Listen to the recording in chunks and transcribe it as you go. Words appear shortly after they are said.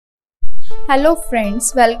Hello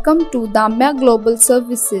friends, welcome to Damia Global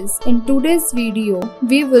Services. In today's video,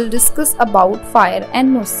 we will discuss about Fire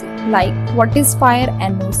NOC, like what is Fire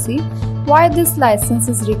NOC, why this license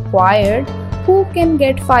is required, who can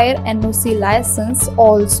get Fire NOC license,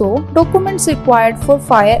 also documents required for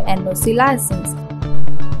Fire NOC license,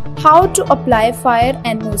 how to apply Fire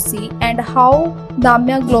NOC and how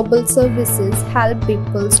Damia Global Services help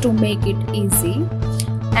people to make it easy,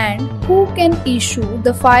 and who can issue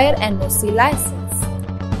the Fire NOC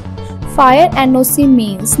license. Fire NOC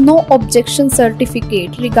means no objection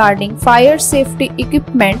certificate regarding fire safety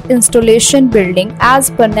equipment installation building as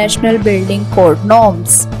per National Building Code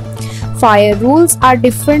norms. Fire rules are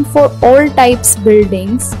different for all types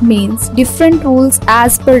buildings, means different rules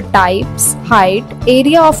as per types, height,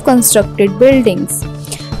 area of constructed buildings.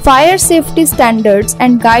 Fire safety standards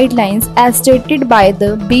and guidelines as stated by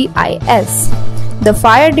the BIS. The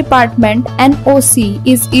Fire Department NOC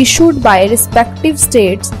is issued by respective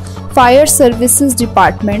states' Fire Services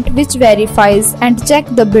Department, which verifies and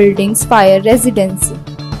checks the building's fire residency.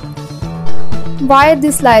 Why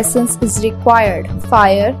this license is required?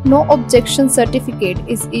 Fire No Objection Certificate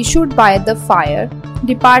is issued by the Fire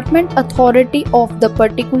Department authority of the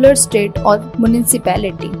particular state or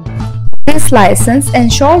municipality. This license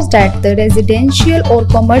ensures that the residential or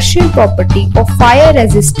commercial property of fire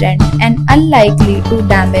resistant and unlikely to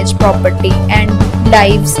damage property and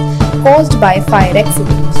lives caused by fire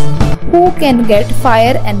accidents. Who can get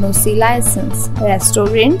Fire NOC license?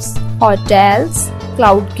 Restaurants, hotels,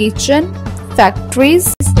 cloud kitchen,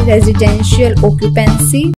 factories, residential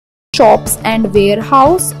occupancy, shops and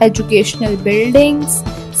warehouse, educational buildings,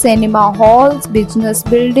 cinema halls, business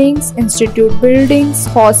buildings, institute buildings,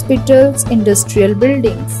 hospitals, industrial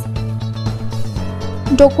buildings.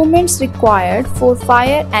 Documents required for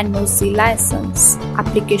Fire NOC license: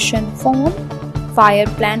 application form, fire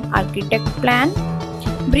plan, architect plan,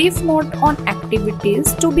 brief note on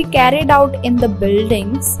activities to be carried out in the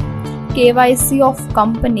buildings, KYC of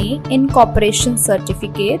company, incorporation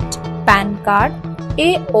certificate, PAN card,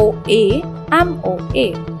 AOA,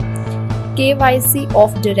 MOA, KYC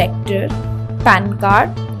of director, PAN card,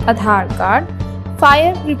 Aadhaar card,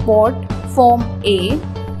 fire report Form A,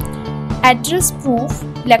 address proof,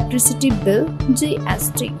 electricity bill,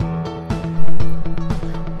 GST.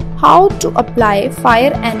 How to apply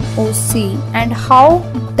Fire NOC and how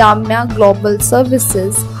Damia Global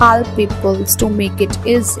Services help people to make it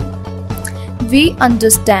easy. We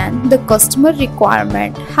understand the customer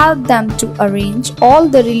requirement, help them to arrange all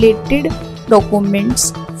the related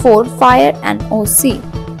documents for Fire NOC,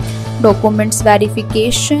 documents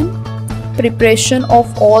verification, preparation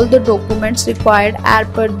of all the documents required as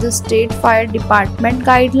per the State Fire Department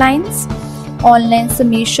guidelines, online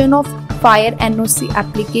submission of Fire NOC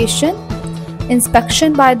application,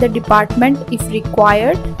 inspection by the department if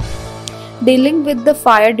required, dealing with the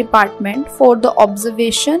Fire Department for the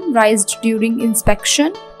observation raised during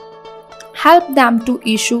inspection, help them to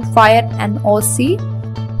issue Fire NOC,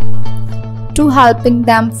 to helping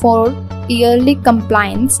them for yearly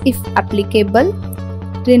compliance if applicable,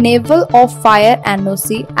 renewal of Fire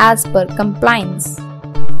NOC as per compliance.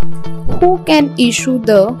 Who can issue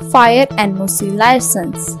the Fire NOC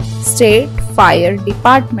license? State Fire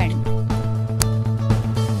Department.